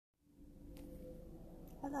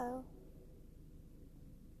Hello.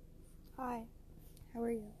 Hi. How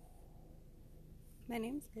are you? My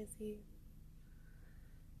name's Izzy.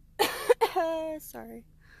 Sorry.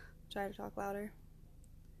 Try to talk louder.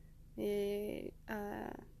 You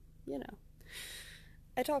know.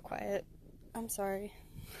 I talk quiet. I'm sorry.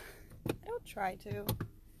 I don't try to.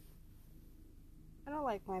 I don't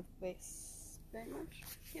like my voice very much.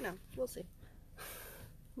 We'll see.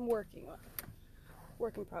 I'm working on it.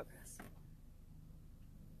 Work in progress.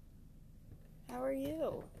 How are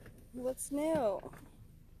you? What's new?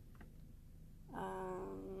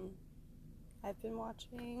 I've been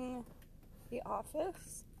watching The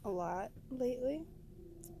Office a lot lately.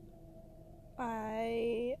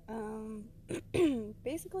 I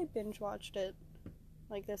basically binge watched it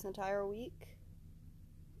like this entire week.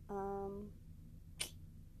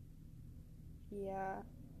 Yeah,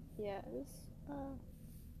 it was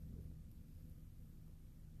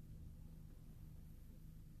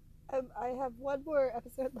I have one more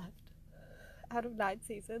episode left out of 9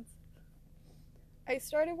 seasons. I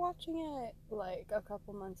started watching it like a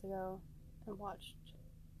couple months ago and watched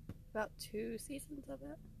about 2 seasons of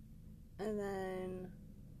it. And then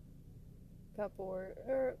got bored,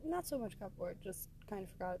 or not so much got bored, just kind of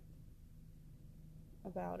forgot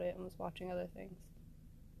about it and was watching other things.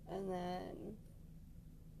 And then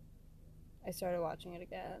I started watching it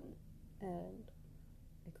again and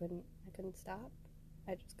I couldn't stop.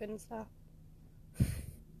 I just couldn't stop.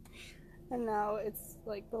 And now it's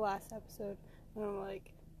like the last episode and I'm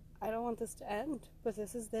like, I don't want this to end, but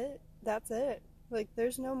this is it. That's it. Like,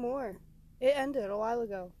 there's no more. It ended a while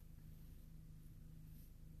ago.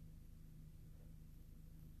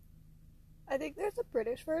 I think there's a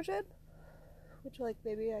British version, which like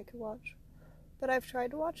maybe I could watch. But I've tried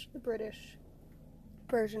to watch the British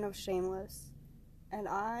version of Shameless and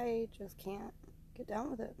I just can't get down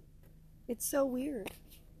with it. It's so weird.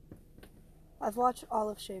 I've watched all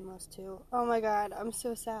of Shameless too. Oh my god, I'm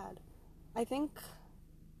so sad. I'm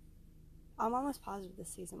almost positive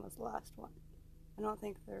this season was the last one. I don't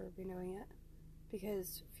think they're renewing it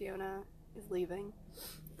because Fiona is leaving.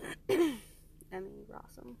 Emmy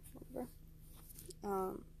Rossum, whatever.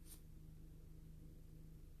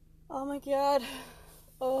 Oh my god.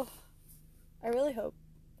 Oh, I really hope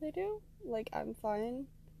they do. Like, I'm fine.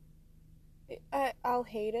 I'll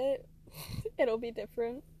hate it. It'll be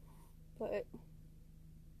different. But,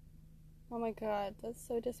 oh my god, that's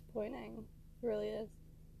so disappointing. It really is.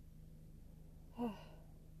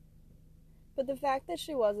 But the fact that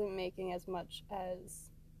she wasn't making as much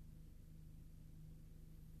as,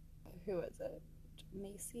 who is it?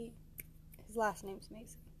 Macy? His last name's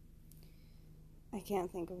Macy. I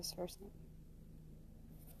can't think of his first name.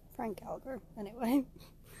 Frank Gallagher, anyway.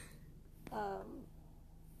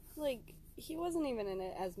 Like, he wasn't even in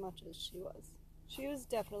it as much as she was. She was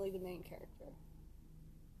definitely the main character.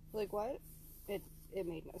 Like, what? It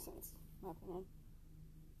made no sense, in my opinion.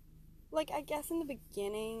 Like, I guess in the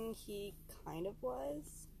beginning, he kind of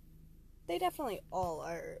was. They definitely all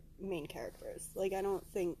are main characters. Like, I don't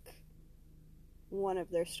think one of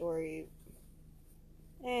their story...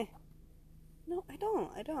 No, I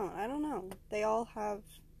don't know. They all have,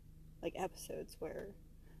 like, episodes where,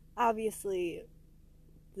 obviously,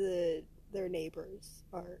 their neighbors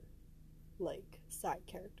are, like, side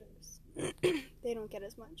characters. They don't get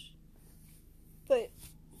as much. But,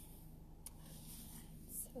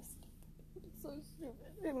 it's so stupid. It's so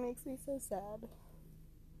stupid. It makes me so sad.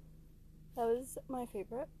 That was my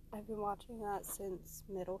favorite. I've been watching that since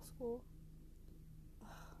middle school.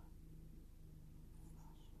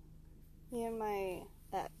 Me and my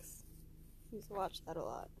ex used to watch that a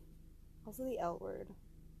lot. Also the L Word,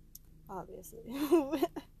 obviously.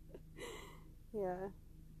 Yeah.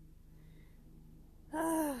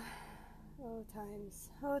 Oh, times.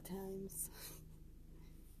 Oh, times.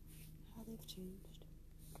 How they've changed.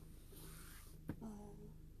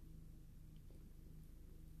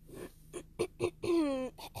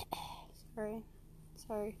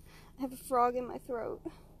 Sorry. I have a frog in my throat.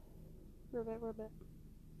 Ribbit.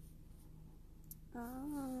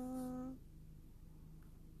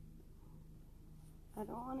 I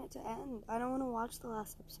don't want it to end. I don't want to watch the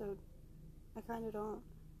last episode. I kind of don't.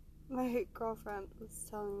 My girlfriend was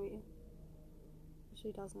telling me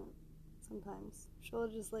she doesn't sometimes. She'll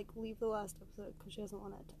just, like, leave the last episode because she doesn't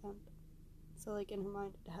want it to end. So, like, in her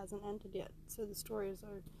mind, it hasn't ended yet. So the stories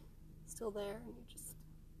are still there, and you just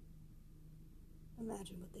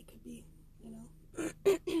imagine what they could be, you know?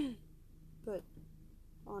 But,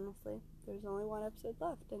 honestly, there's only 1 episode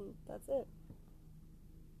left, and that's it.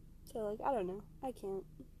 So, like, I don't know. I can't.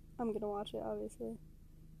 I'm gonna watch it, obviously.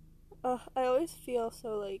 I always feel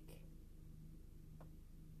so, like,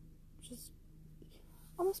 just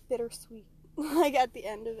almost bittersweet. Like at the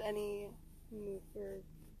end of any movie or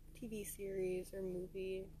TV series or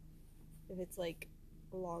movie, if it's like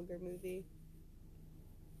a longer movie,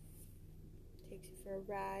 takes you for a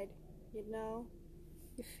ride, you know?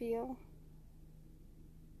 You feel?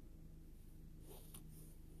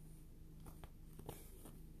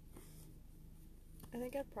 I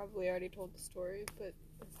think I've probably already told the story, but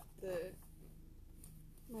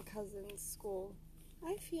my cousin's school,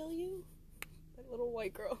 I feel you, that little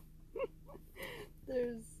white girl.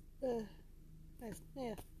 There's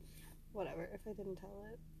yeah, whatever. If I didn't tell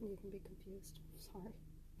it, you can be confused. Sorry.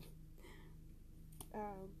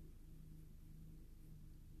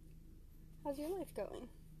 How's your life going?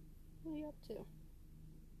 What are you up to?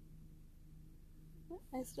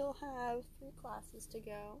 I still have 3 classes to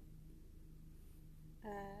go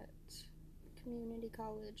at community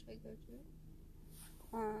college I go to.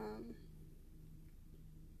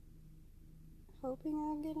 Hoping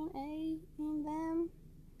I'll get an A in them,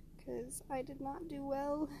 because I did not do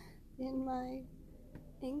well in my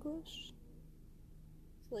English.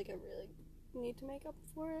 So like I really need to make up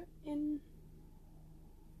for it in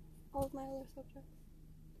all of my other subjects.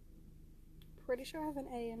 Pretty sure I have an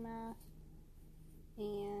A in math,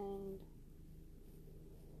 and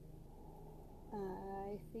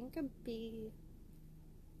I think a B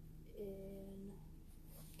in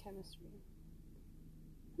chemistry.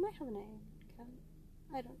 I might have an A in chem.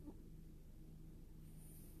 I don't know.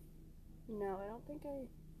 No, I don't think I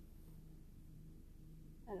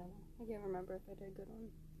don't know. I can't remember if I did good on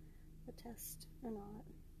a test or not.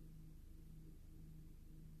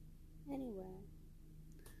 Anyway.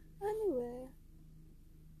 I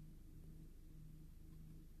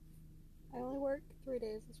only worked 3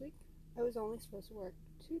 days this week. I was only supposed to work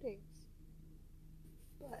 2 days.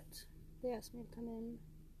 But they asked me to come in.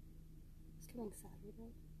 It's coming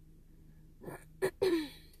Saturday.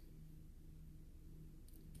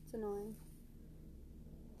 It's annoying.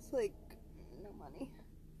 It's like no money.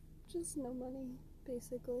 Just no money,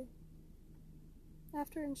 basically.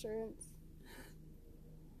 After insurance.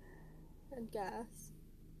 And gas.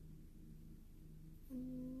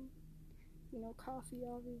 You know, coffee,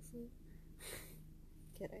 obviously.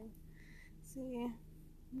 Kidding. See,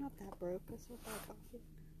 I'm not that broke. I still buy coffee.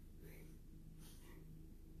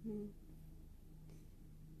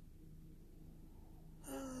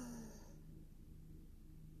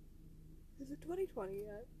 Is it 2020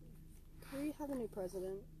 yet? Can we have a new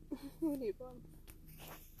president? We need one.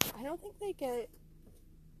 I don't think they get...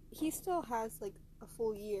 He still has, like, a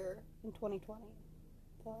full year in 2020.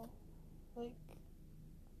 So, like,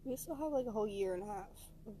 we still have, like, a whole year and a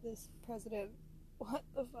half of this president. What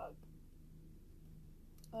the fuck?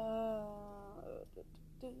 What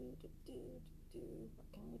can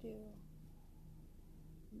we do?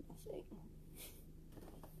 Nothing.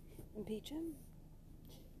 Impeach him?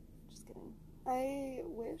 Just kidding. I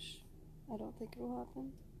wish. I don't think it'll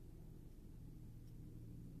happen.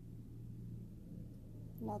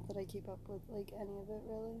 Not that I keep up with, like, any of it,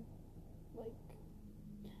 really. Like,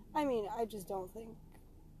 I mean, I just don't think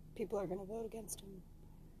people are gonna vote against him.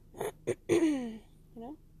 You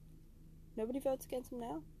know? Nobody votes against him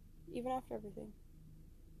now, even after everything.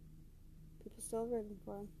 People still voting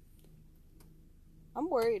for him. I'm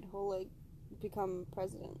worried he'll, like, become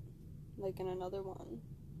president, like, in another one.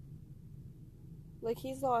 Like,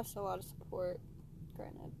 he's lost a lot of support,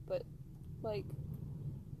 granted, but, like,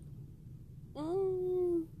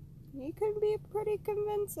 he can be pretty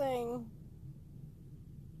convincing.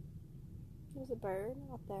 There's a bird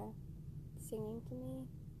out there singing to me.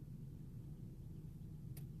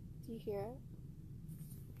 Do you hear it?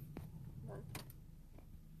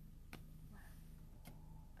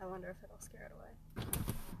 I wonder if it'll scare it away.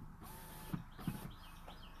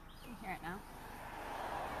 Can you hear it now?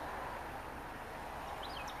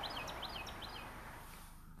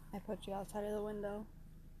 I put you outside of the window.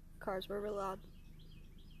 Cars were real loud.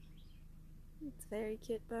 It's a very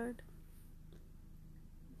cute bird.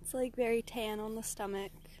 It's like very tan on the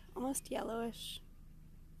stomach, almost yellowish,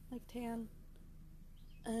 like tan,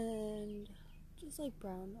 and just like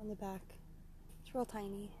brown on the back. It's real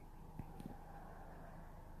tiny.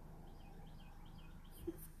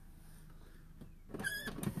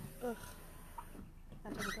 Ugh.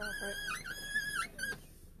 That doesn't go up right.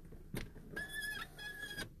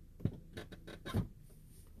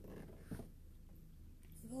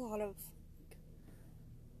 There's a lot of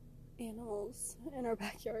animals in our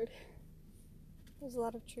backyard. There's a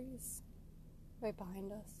lot of trees right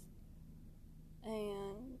behind us.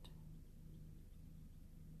 And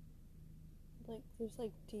like there's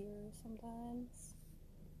like deer sometimes.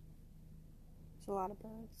 There's a lot of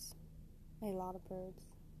birds. a lot of birds.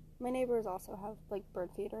 My neighbors also have, like,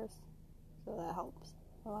 bird feeders, so that helps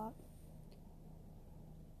a lot.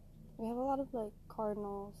 We have a lot of, like,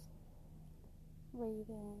 cardinals,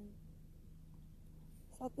 raven.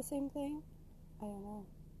 Is that the same thing? I don't know.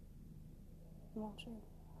 I'm not sure.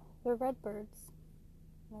 They're red birds.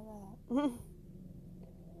 I know that.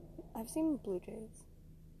 I've seen blue jays.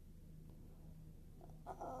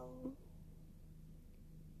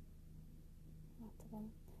 Lots of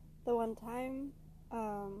them. The one time,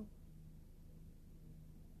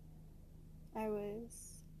 I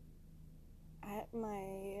was at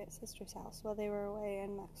my sister's house while they were away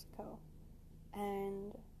in Mexico,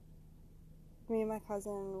 and me and my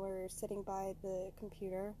cousin were sitting by the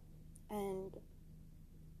computer, and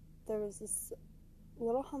there was this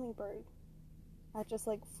little hummingbird that just,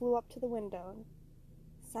 like, flew up to the window and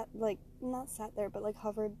sat, like, not sat there, but, like,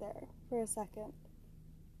 hovered there for a second.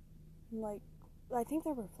 And, like, I think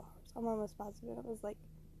there were flowers. I'm almost positive it was, like,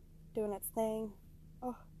 doing its thing.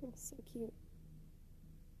 Oh, it was so cute.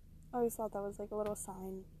 I always thought that was, like, a little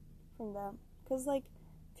sign from them. Because, like,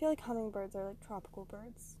 I feel like hummingbirds are, like, tropical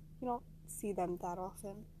birds. You don't see them that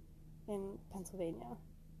often in Pennsylvania.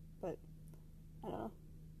 But, I don't know.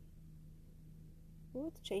 Ooh,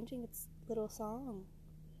 it's changing its little song.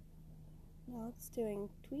 Now it's doing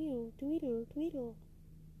tweedle, tweedle, tweedle.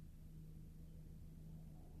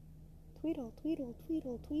 Tweedle, tweedle,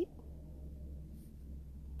 tweedle, tweet.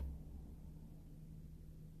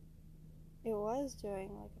 It was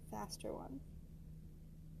doing, like, a faster one.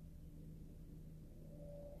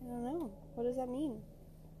 I don't know. What does that mean?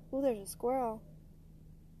 Ooh, there's a squirrel.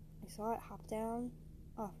 I saw it hop down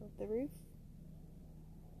off of the roof.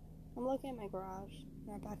 I'm looking at my garage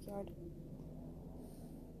in our backyard.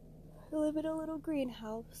 I live in a little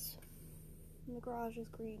greenhouse, and the garage is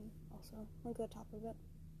green also. Look at the top of it.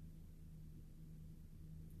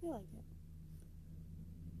 I like it.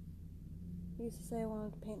 I used to say I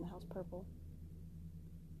wanted to paint the house purple.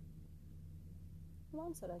 My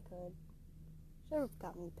mom said I could. She never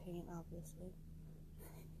got me to paint, obviously.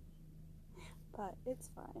 But it's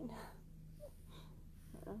fine.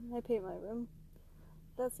 I paint my room.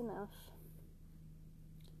 That's enough.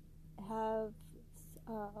 I have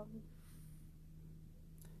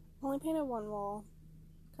only painted one wall.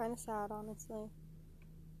 Kind of sad, honestly.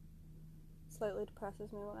 Slightly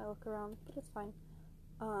depresses me when I look around, but it's fine.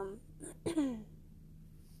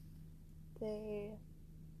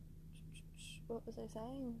 What was I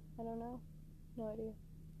saying? I don't know. No idea.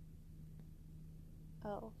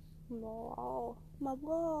 Oh, my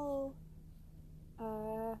wall.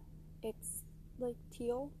 It's like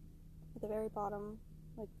teal at the very bottom,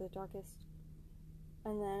 like the darkest,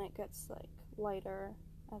 and then it gets, like, lighter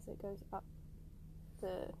as it goes up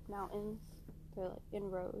the mountains. They're, like, in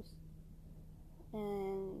rows,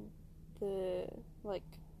 and the, like,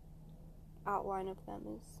 outline of them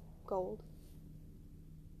is gold.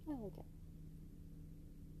 I like it.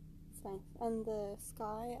 It's nice. And the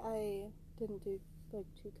sky, I didn't do, like,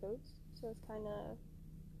 2 coats, so it's kind of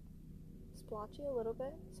splotchy a little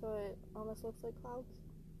bit, so it almost looks like clouds.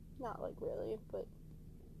 Not, like, really, but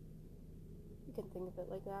you can think of it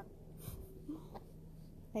like that.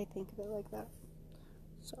 I think of it like that.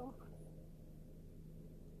 So,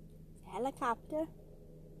 it's a helicopter.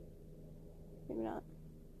 Maybe not.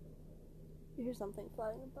 You hear something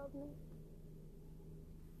flying above me.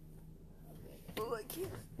 Oh, I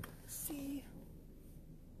can't see.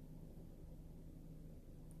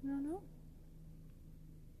 I don't know.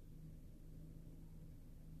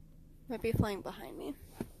 Might be flying behind me.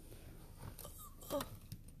 Oh. I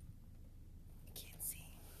can't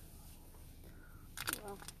see.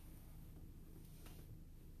 Well.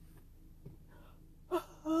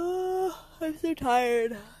 I'm so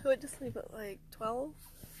tired. I went to sleep at, like,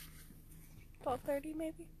 12:30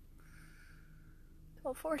 maybe?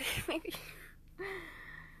 12:40 maybe?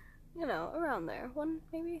 You know, around there. 1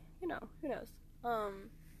 maybe? You know, who knows? My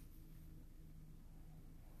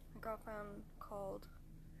girlfriend called.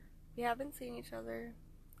 We haven't seen each other,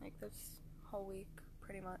 like, this whole week,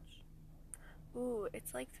 pretty much. Ooh,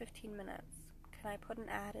 it's like 15 minutes. Can I put an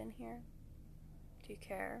ad in here? Do you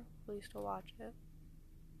care? Will you still watch it?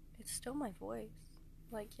 It's still my voice.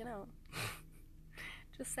 Like, you know,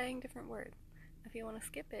 just saying different words. If you want to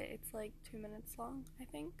skip it, it's like 2 minutes long, I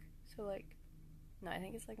think. So, like, no, I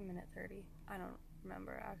think it's like 1:30. I don't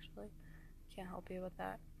remember, actually. Can't help you with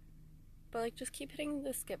that. But, like, just keep hitting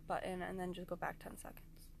the skip button and then just go back 10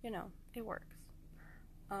 seconds. You know, it works.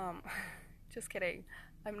 Just kidding.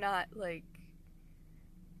 I'm not, like,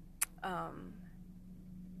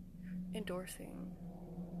 endorsing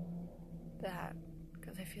that,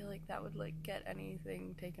 because I feel like that would, like, get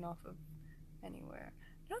anything taken off of anywhere.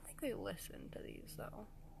 I don't think they listen to these, though.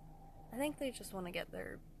 I think they just want to get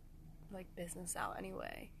their, like, business out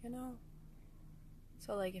anyway, you know?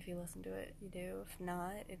 So, like, if you listen to it, you do. If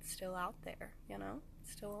not, it's still out there, you know?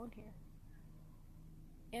 It's still on here.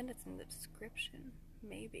 And it's in the description,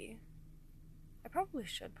 maybe. I probably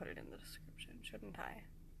should put it in the description, shouldn't I?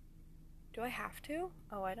 Do I have to?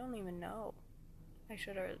 Oh, I don't even know. I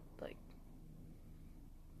should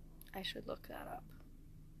look that up.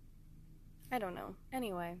 I don't know.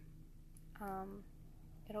 Anyway,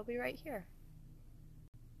 it'll be right here.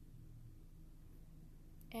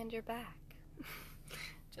 And you're back.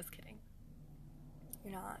 Just kidding.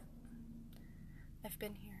 You're not. I've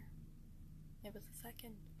been here. It was a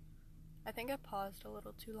second. I think I paused a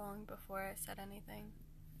little too long before I said anything.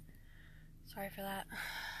 Sorry for that.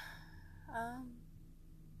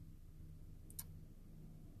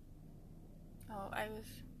 I was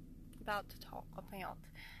about to talk about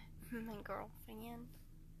my girlfriend.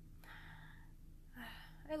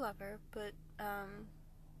 I love her, but,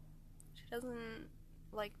 she doesn't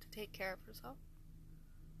like to take care of herself.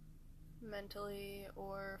 Mentally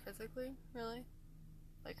or physically, really.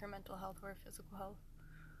 Like her mental health or physical health.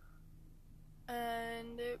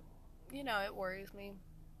 And it worries me,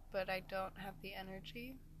 but I don't have the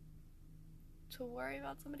energy to worry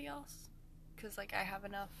about somebody else, because, like, I have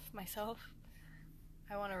enough myself.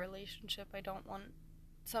 I want a relationship. I don't want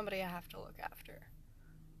somebody I have to look after.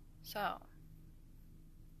 So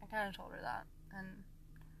I kind of told her that, and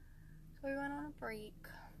so we went on a break.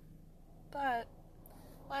 But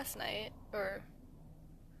last night, or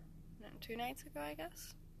no, 2 nights ago, I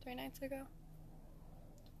guess, 3 nights ago,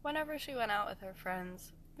 whenever she went out with her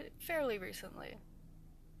friends, fairly recently,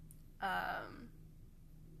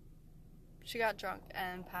 she got drunk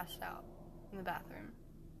and passed out in the bathroom.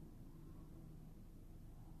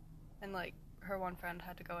 And, like, her one friend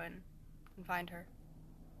had to go in and find her.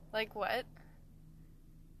 Like, what?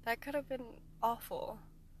 That could have been awful.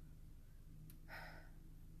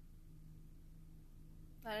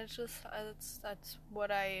 And it's just, that's what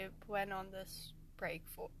I went on this break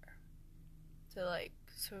for. To, like,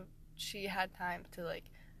 so she had time to, like,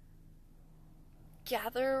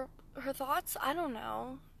 gather her thoughts. I don't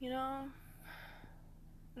know, you know?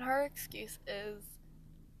 And her excuse is,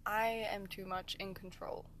 I am too much in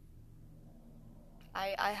control.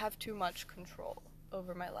 I have too much control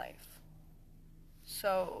over my life.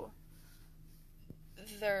 So,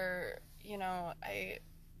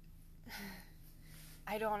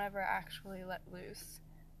 I don't ever actually let loose.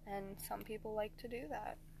 And some people like to do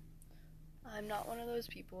that. I'm not one of those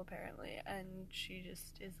people, apparently. And she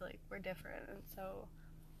just is like, we're different. And so,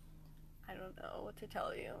 I don't know what to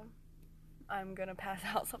tell you. I'm gonna pass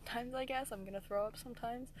out sometimes, I guess. I'm gonna throw up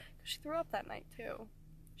sometimes. Because she threw up that night, too.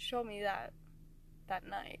 She told me that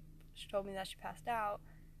night. She told me that she passed out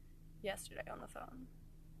yesterday on the phone.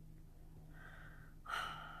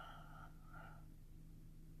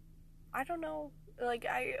 I don't know. Like,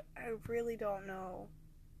 I really don't know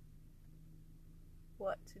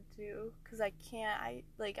what to do. Because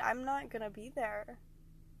I'm not gonna be there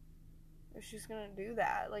if she's gonna do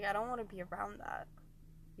that. Like, I don't want to be around that,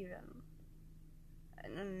 even.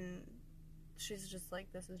 And she's just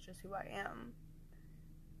like, this is just who I am.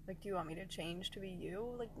 Like, do you want me to change to be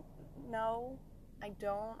you? Like, no, I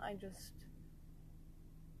don't.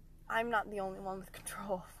 I'm not the only one with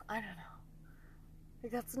control. I don't know.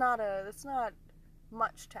 Like, that's not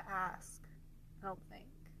much to ask, I don't think.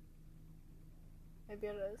 Maybe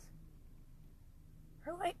it is.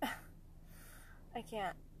 Her, like, I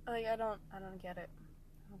can't. Like, I don't get it.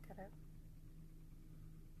 I don't get it.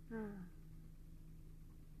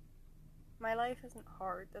 My life isn't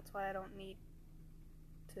hard. That's why I don't need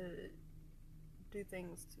to do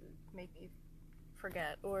things to make me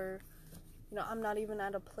forget, or, I'm not even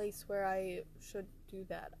at a place where I should do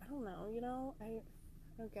that. I don't know, I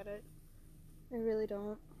don't get it. I really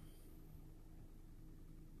don't.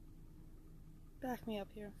 Back me up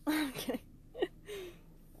here. I'm kidding.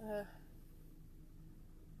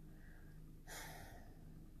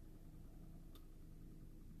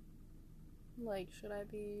 Like, should I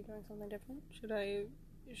be doing something different? Should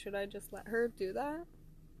I just let her do that?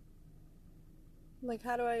 Like,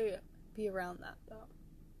 how do I be around that, though?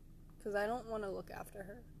 Because I don't want to look after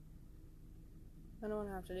her. I don't want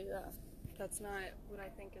to have to do that. That's not what I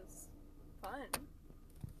think is fun. To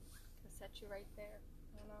set you right there.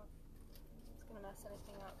 I don't know if it's gonna mess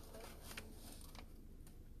anything up, but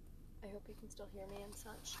I hope you can still hear me and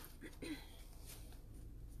such.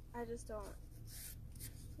 I just don't.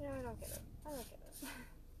 I don't get it. I don't get it.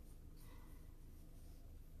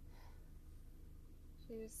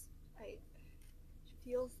 She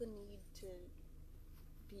feels the need to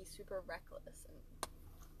be super reckless and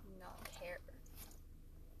not care.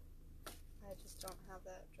 I just don't have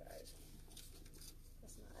that drive. It's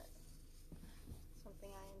not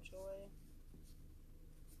something I enjoy.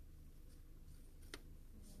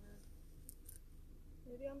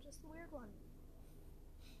 Maybe I'm just the weird one.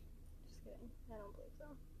 Just kidding. I don't believe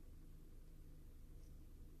so.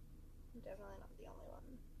 I'm definitely not the only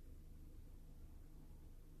one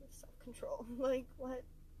with self-control. Like, what?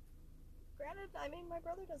 Granted, I mean, my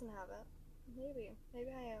brother doesn't have it. Maybe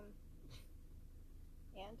I am.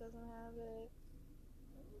 Aunt doesn't have it.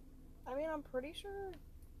 I mean, I'm pretty sure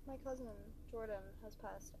my cousin Jordan has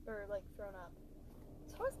passed, or like thrown up.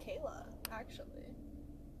 So has Kayla, actually.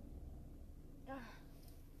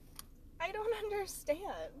 I don't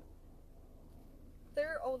understand.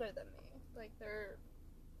 They're older than me. Like,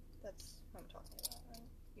 that's what I'm talking about, right?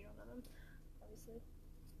 You don't know them, obviously.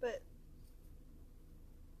 But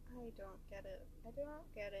I don't get it. I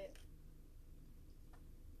don't get it.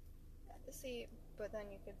 See, but then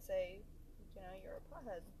you could say, you know, you're a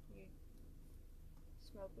pothead. You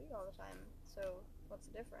smoke weed all the time. So what's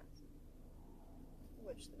the difference?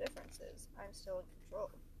 Which the difference is, I'm still in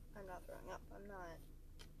control. I'm not throwing up. I'm not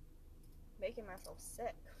making myself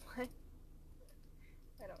sick. What?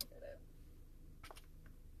 I don't get it.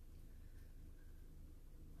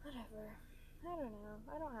 Whatever. I don't know.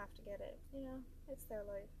 I don't have to get it. You know, it's their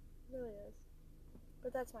life. It really is.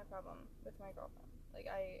 But that's my problem with my girlfriend. Like,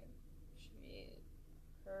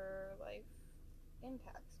 her life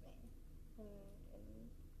impacts me and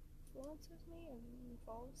influences me and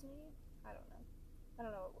involves me. I don't know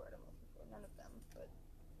what word I'm looking for. None of them, but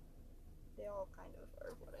they all kind of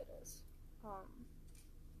are what it is. But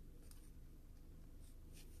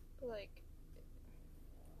like,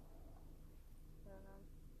 I don't know.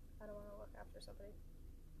 I don't want to look after somebody.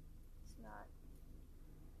 It's not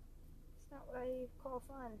what I call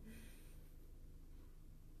fun.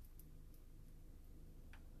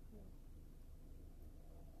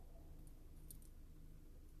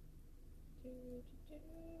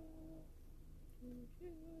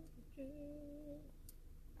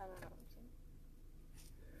 I don't know what I'm saying.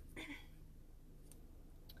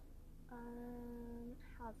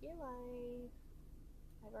 How's your life?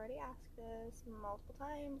 I've already asked this multiple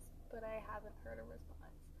times, but I haven't heard a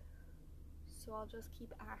response. So I'll just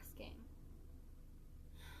keep asking.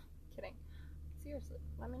 Kidding. Seriously,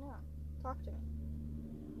 let me know. Talk to me.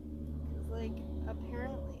 Because, like,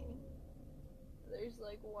 apparently there's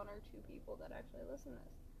like 1 or 2 people that actually listen to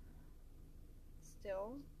this.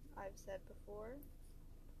 Still, I've said before,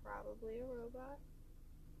 probably a robot.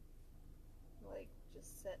 Like,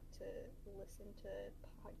 just set to listen to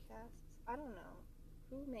podcasts. I don't know.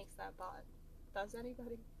 Who makes that bot? Does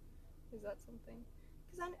anybody? Is that something?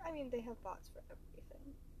 Because, I mean, they have bots for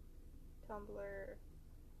everything. Tumblr,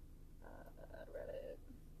 Reddit,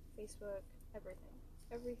 Facebook, everything.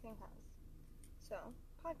 Everything has. So,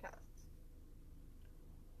 podcasts.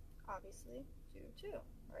 Obviously, do too,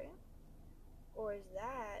 right? Or is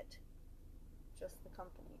that just the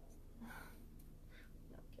companies? No,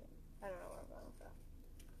 I'm kidding. I don't know where I'm going with that.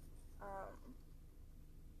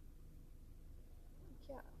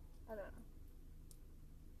 Yeah, I don't know.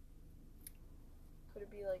 Could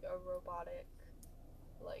it be like a robotic,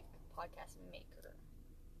 like, podcast maker?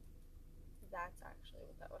 That's actually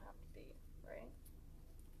what that would have to be, right?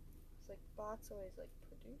 It's like bots always like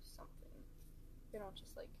produce something. They don't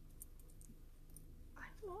just like,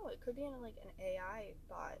 I don't know, it could be like an AI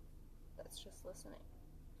bot that's just listening.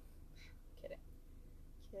 Kidding.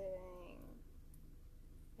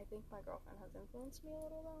 I think my girlfriend has influenced me a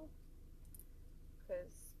little though,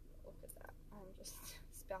 because look at that, I'm just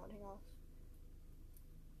spouting off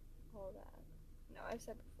all that. No, I've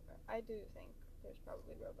said before, I do think there's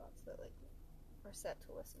probably robots that like are set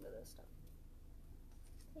to listen to this stuff.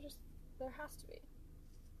 There has to be.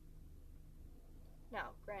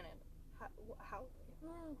 Now, granted, how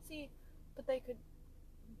see, but they could,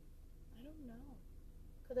 I don't know.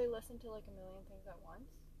 Could they listen to like a million things at once?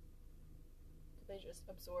 Could they just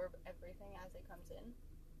absorb everything as it comes in?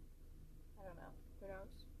 I don't know. Who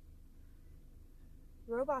knows?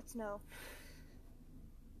 Robots know.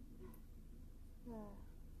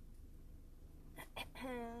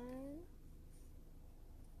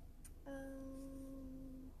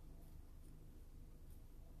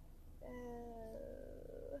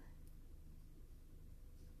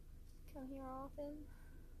 Come here often?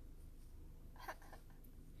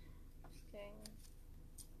 Just kidding.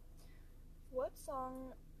 What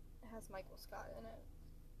song has Michael Scott in it?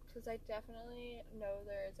 Because I definitely know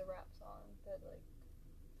there is a rap song that like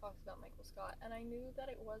talks about Michael Scott, and I knew that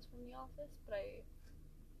it was from The Office, but I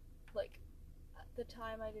like, at the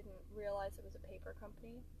time I didn't realize it was a paper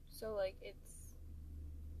company. So, like, it's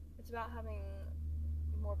about having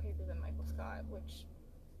more paper than Michael Scott, which,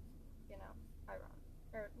 you know, ironic.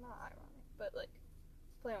 Or, not ironic, but, like,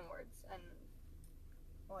 play on words. And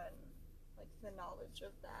when, like, the knowledge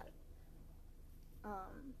of that, I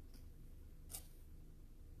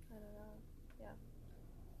don't know, yeah.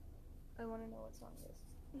 I want to know what song it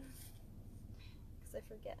is. Because I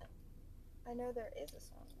forget. I know there is a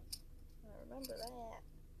song. I remember that.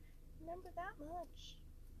 Remember that much.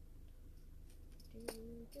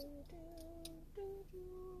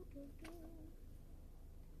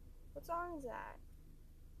 What song is that? I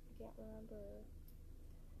can't remember.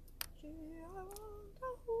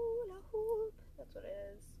 That's what it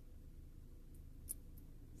is.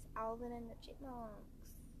 It's Alvin and the Chipmunks.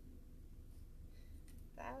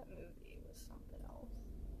 That movie was something else.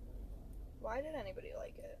 Why did anybody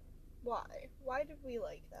like it? Why? Why did we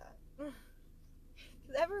like that?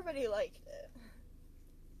 Because everybody liked it.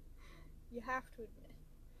 You have to admit.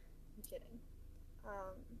 I'm kidding.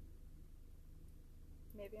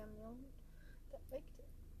 Maybe I'm the only one that liked it.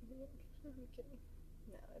 I'm kidding.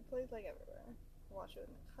 No, it plays like everywhere. I watched it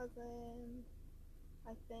with my cousin,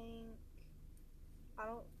 I think. I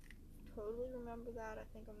don't totally remember that. I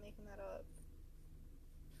think I'm making that up.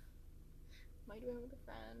 Might have been with a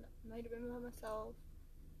friend. Might have been by myself.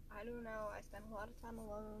 I don't know. I spent a lot of time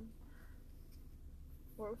alone.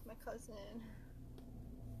 Or with my cousin.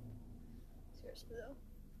 Seriously though.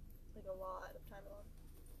 Like a lot of time alone.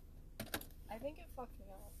 I think it fucked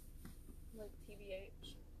me up. Like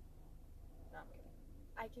TBH. No, I'm kidding.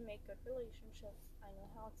 I can make good relationships. I know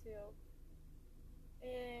how to.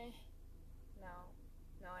 No,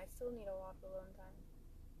 I still need a lot of alone time.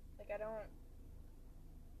 Like, I don't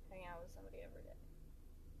hang out with somebody every day.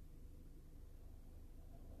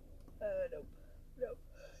 Nope.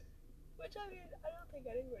 Which, I mean, I don't think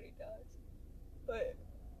anybody does. But,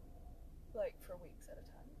 like, for weeks at a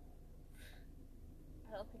time.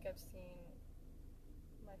 I don't think I've seen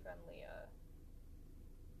my friend Leah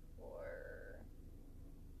for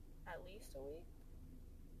at least a week.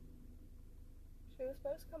 She was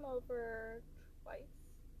supposed to come over twice.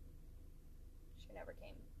 She never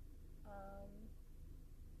came.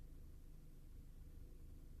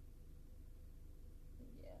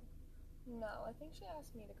 Yeah. No, I think she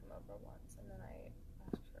asked me to come over once, and then I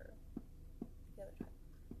asked her the other time.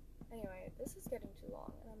 Anyway, this is getting too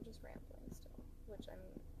long, and I'm just rambling still, which I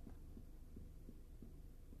mean,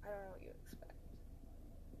 I don't know what you expect,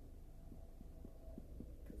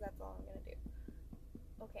 because that's all I'm gonna do.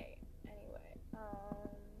 Okay, anyway, I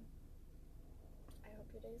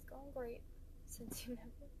hope your day's going great, since you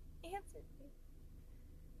never answered me.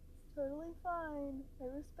 It's totally fine, I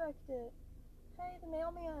respect it. Hey, the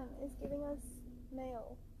mailman is giving us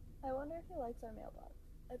mail. I wonder if he likes our mailbox.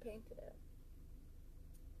 I painted it.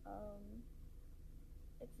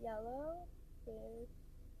 It's yellow with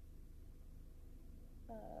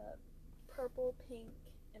purple, pink,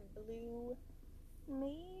 and blue.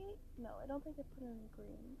 No, I don't think I put any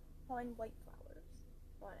green. Oh, and white flowers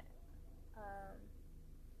on it.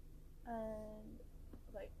 And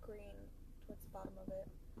like green towards the bottom of it.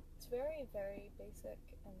 It's very, very basic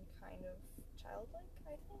and kind of childlike,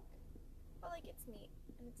 I think. But like, it's neat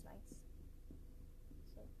and it's nice.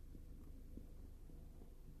 So,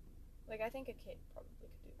 like, I think a kid probably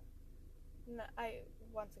could do that. No,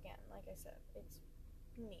 once again, like I said, it's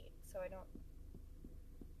neat, so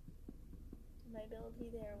my ability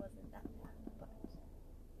there wasn't that bad, but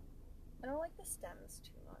I don't like the stems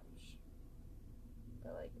too much.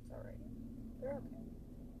 But like, it's alright. They're okay.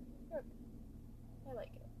 I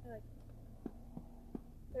like it.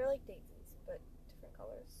 They're like daisies, but different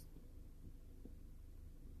colors.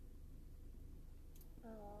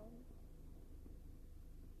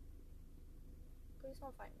 Please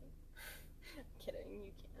don't find me. I'm kidding,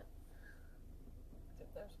 you can't.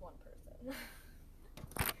 Except there's one person.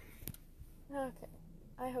 Okay.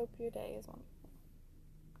 I hope your day is wonderful.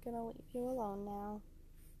 I'm gonna leave you alone now.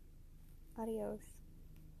 Adios,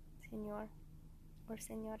 señor or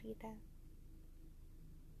señorita.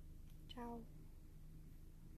 Ciao.